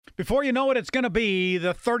Before you know it, it's going to be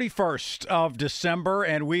the 31st of December,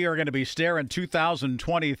 and we are going to be staring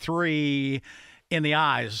 2023 in the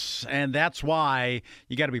eyes. And that's why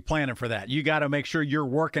you got to be planning for that. You got to make sure you're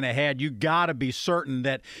working ahead. You got to be certain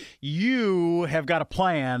that you have got a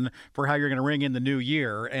plan for how you're going to ring in the new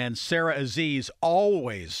year. And Sarah Aziz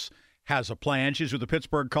always has a plan. She's with the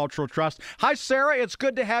Pittsburgh Cultural Trust. Hi, Sarah. It's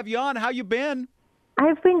good to have you on. How you been?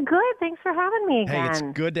 I've been good. Thanks for having me again. Hey, it's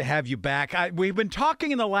good to have you back. We've been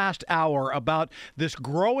talking in the last hour about this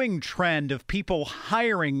growing trend of people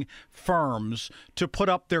hiring firms to put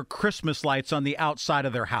up their Christmas lights on the outside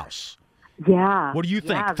of their house. Yeah. What do you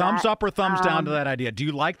think? Thumbs up or thumbs down to that idea? Do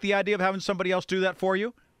you like the idea of having somebody else do that for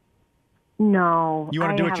you? No. You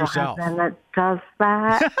want to do it yourself? I have a husband that does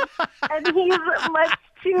that. And he's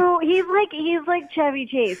like Chevy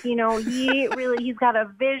Chase. You know, he's got a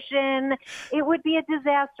vision. It would be a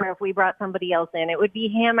disaster if we brought somebody else in. It would be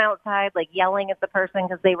him outside, like yelling at the person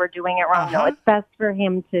because they were doing it wrong. No, it's best for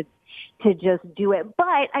him to just do it.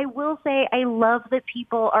 But I will say I love that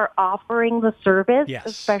people are offering the service,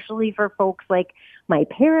 especially for folks like my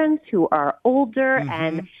parents who are older.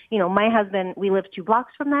 And, you know, my husband, we live 2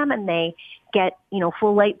 blocks from them and they get, you know,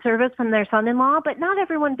 full light service from their son-in-law, but not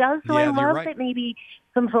everyone does. So I love that maybe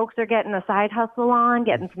some folks are getting a side hustle on,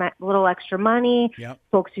 getting some little extra money.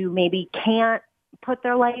 Folks who maybe can't put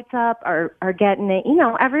their lights up are getting it. You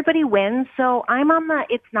know, everybody wins. So I'm on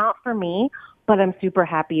it's not for me, but I'm super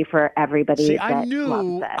happy for everybody. See, that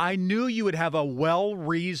loves it. I knew you would have a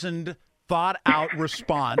well-reasoned, thought-out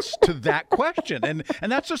response to that question. And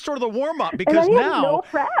that's just sort of the warm-up, because now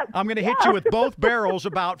I'm going to hit you with both barrels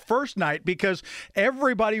about first night, because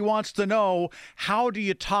everybody wants to know, how do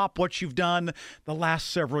you top what you've done the last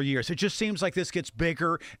several years? It just seems like this gets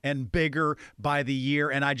bigger and bigger by the year,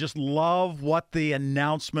 and I just love what the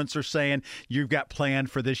announcements are saying you've got planned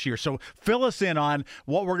for this year. So fill us in on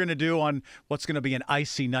what we're going to do on what's going to be an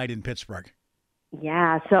icy night in Pittsburgh.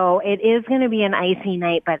 Yeah, so it is going to be an icy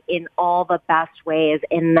night, but in all the best ways,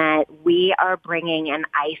 in that we are bringing an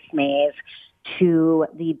ice maze to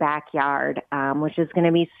the backyard, which is going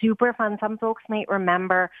to be super fun. Some folks might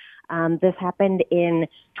remember this happened in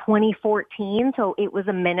 2014, so it was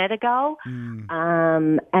a minute ago.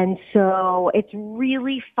 And so it's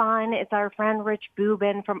really fun. It's our friend Rich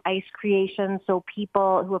Boobin from Ice Creation. So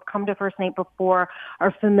people who have come to First Night before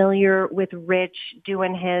are familiar with Rich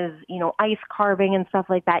doing his, you know, ice carving and stuff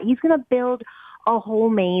like that. He's going to build a whole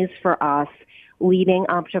maze for us leading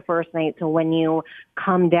up to First Night. So when you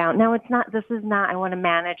come down, now this is not, I want to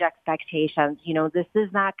manage expectations. You know, this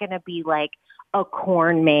is not going to be like a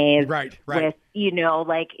corn maze with, you know,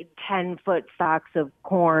 like 10-foot stalks of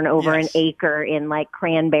corn over an acre in like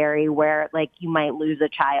Cranberry where like you might lose a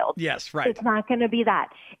child. It's not going to be that.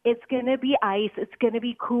 It's going to be ice. It's going to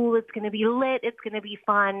be cool. It's going to be lit. It's going to be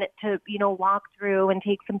fun to, you know, walk through and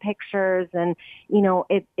take some pictures. And, you know,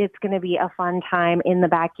 it's going to be a fun time in the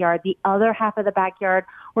backyard. The other half of the backyard,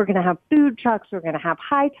 we're going to have food trucks. We're going to have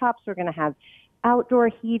high tops. We're going to have outdoor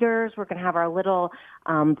heaters. We're going to have our little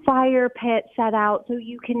fire pit set out so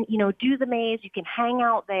you can, you know, do the maze. You can hang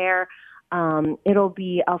out there. It'll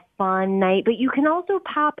be a fun night, but you can also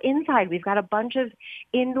pop inside. We've got a bunch of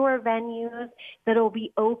indoor venues that'll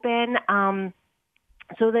be open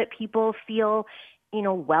so that people feel, you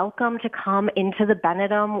know, welcome to come into the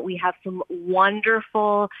Benedum. We have some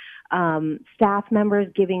wonderful staff members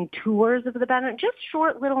giving tours of the Benedum, just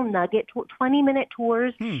short little nugget, 20-minute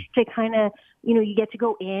tours to kind of, you know, you get to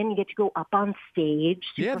go in, you get to go up on stage.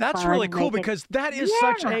 Yeah, that's really cool, because that is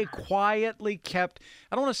such a quietly kept,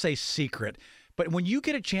 I don't want to say secret, but when you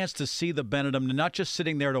get a chance to see the Benedum, not just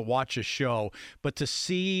sitting there to watch a show, but to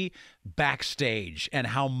see backstage and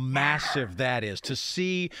how massive that is, to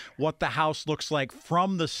see what the house looks like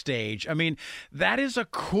from the stage. I mean, that is a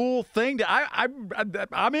cool thing.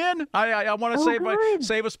 I'm in. I want to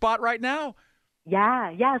save a spot right now.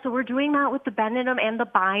 Yeah. So we're doing that with the Benedum and the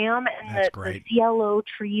Biome, and the CLO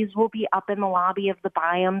trees will be up in the lobby of the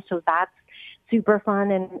Biome. So that's super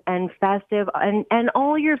fun and festive, and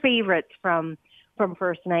all your favorites from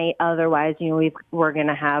First Night. Otherwise, you know, we're going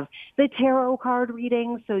to have the tarot card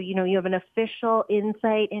readings. So, you know, you have an official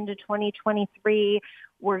insight into 2023.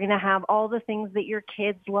 We're going to have all the things that your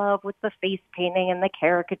kids love with the face painting and the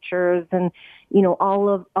caricatures and, you know,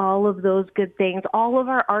 all of those good things. All of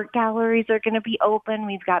our art galleries are going to be open.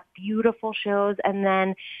 We've got beautiful shows. And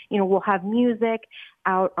then, you know, we'll have music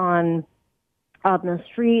out on the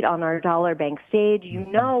street on our Dollar Bank stage. You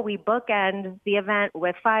know, we bookend the event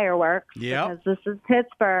with fireworks because this is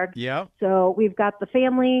Pittsburgh. So we've got the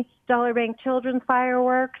family Dollar Bank children's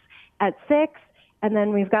fireworks at 6, and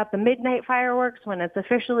then we've got the midnight fireworks when it's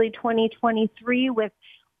officially 2023 with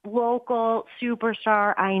local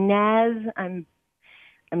superstar Inez.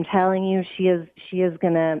 I'm telling you, she's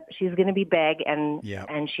gonna be big, and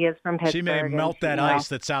she is from Pittsburgh. She may melt that ice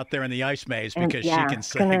that's out there in the ice maze because she can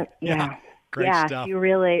sing. Great stuff.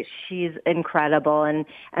 She's incredible,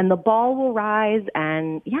 and the ball will rise,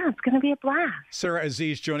 and it's going to be a blast. Sarah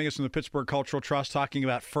Aziz joining us from the Pittsburgh Cultural Trust, talking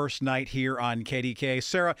about first night here on KDK.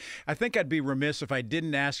 Sarah, I think I'd be remiss if I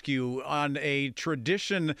didn't ask you, on a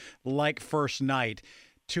tradition like first night,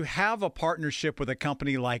 to have a partnership with a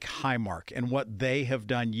company like Highmark and what they have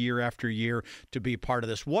done year after year to be part of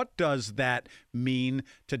this. What does that mean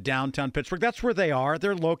to downtown Pittsburgh? That's where they are.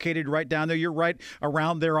 They're located right down there. You're right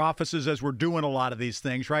around their offices as we're doing a lot of these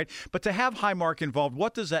things, right? But to have Highmark involved,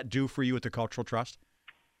 what does that do for you at the Cultural Trust?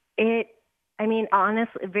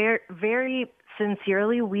 Honestly, very, very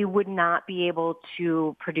sincerely, we would not be able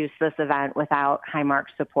to produce this event without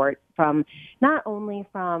Highmark's support, from not only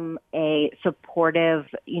from a supportive,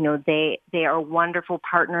 they are wonderful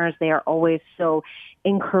partners. They are always so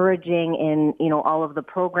encouraging in, all of the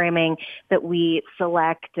programming that we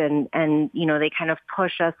select, and they kind of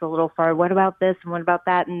push us a little far. What about this and what about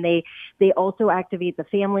that? And they also activate the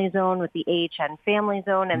family zone with the AHN family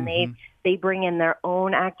zone, and they bring in their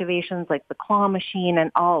own activations like the claw machine and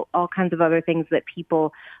all kinds of other things that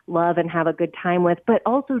people love and have a good time with. But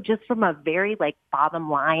also, just from a very bottom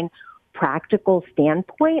line practical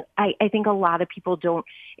standpoint, I think a lot of people don't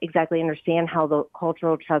exactly understand how the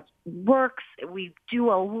Cultural Trust works. We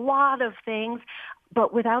do a lot of things,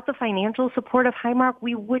 but without the financial support of Highmark,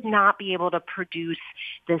 we would not be able to produce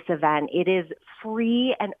this event. It is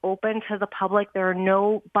free and open to the public. There are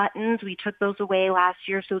no buttons. We took those away last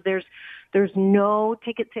year, so there's no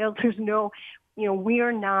ticket sales. There's no, we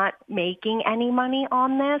are not making any money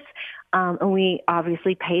on this, and we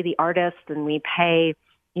obviously pay the artists, and we pay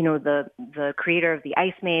the creator of the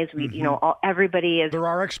ice maze. We, everybody is. There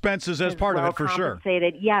are expenses as part of it, for sure.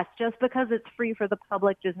 Compensated. Yes, just because it's free for the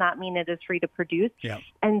public does not mean it is free to produce. Yeah.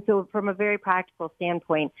 And so, from a very practical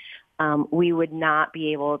standpoint, we would not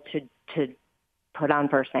be able to put on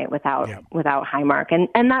first night without Highmark.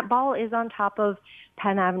 And that ball is on top of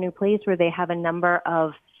Penn Avenue Place, where they have a number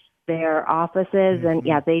of their offices, and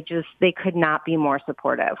they could not be more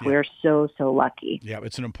supportive. We're so lucky. Yeah,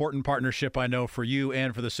 it's an important partnership, I know, for you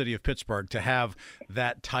and for the city of Pittsburgh to have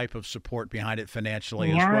that type of support behind it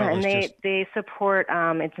financially as well. Yeah, and they support.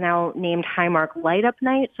 It's now named Highmark Light Up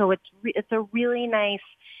Night, so it's a really nice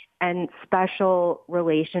and special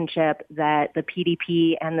relationship that the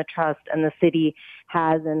PDP and the trust and the city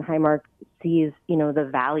has, and Highmark sees the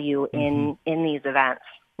value in these events.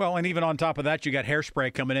 Well, and even on top of that, you got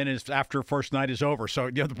Hairspray coming in after first night is over. So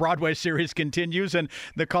the Broadway series continues, and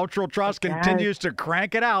the Cultural Trust continues to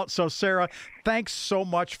crank it out. So, Sarah, thanks so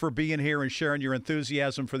much for being here and sharing your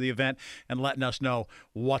enthusiasm for the event and letting us know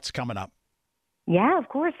what's coming up. Yeah, of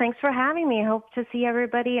course. Thanks for having me. Hope to see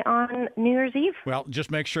everybody on New Year's Eve. Well, just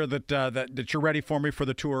make sure that you're ready for me for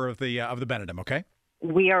the tour of the Benedum, okay?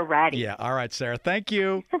 We are ready. Yeah. All right, Sarah. Thank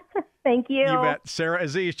you. Thank you. You bet. Sarah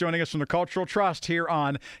Aziz joining us from the Cultural Trust here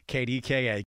on KDKA.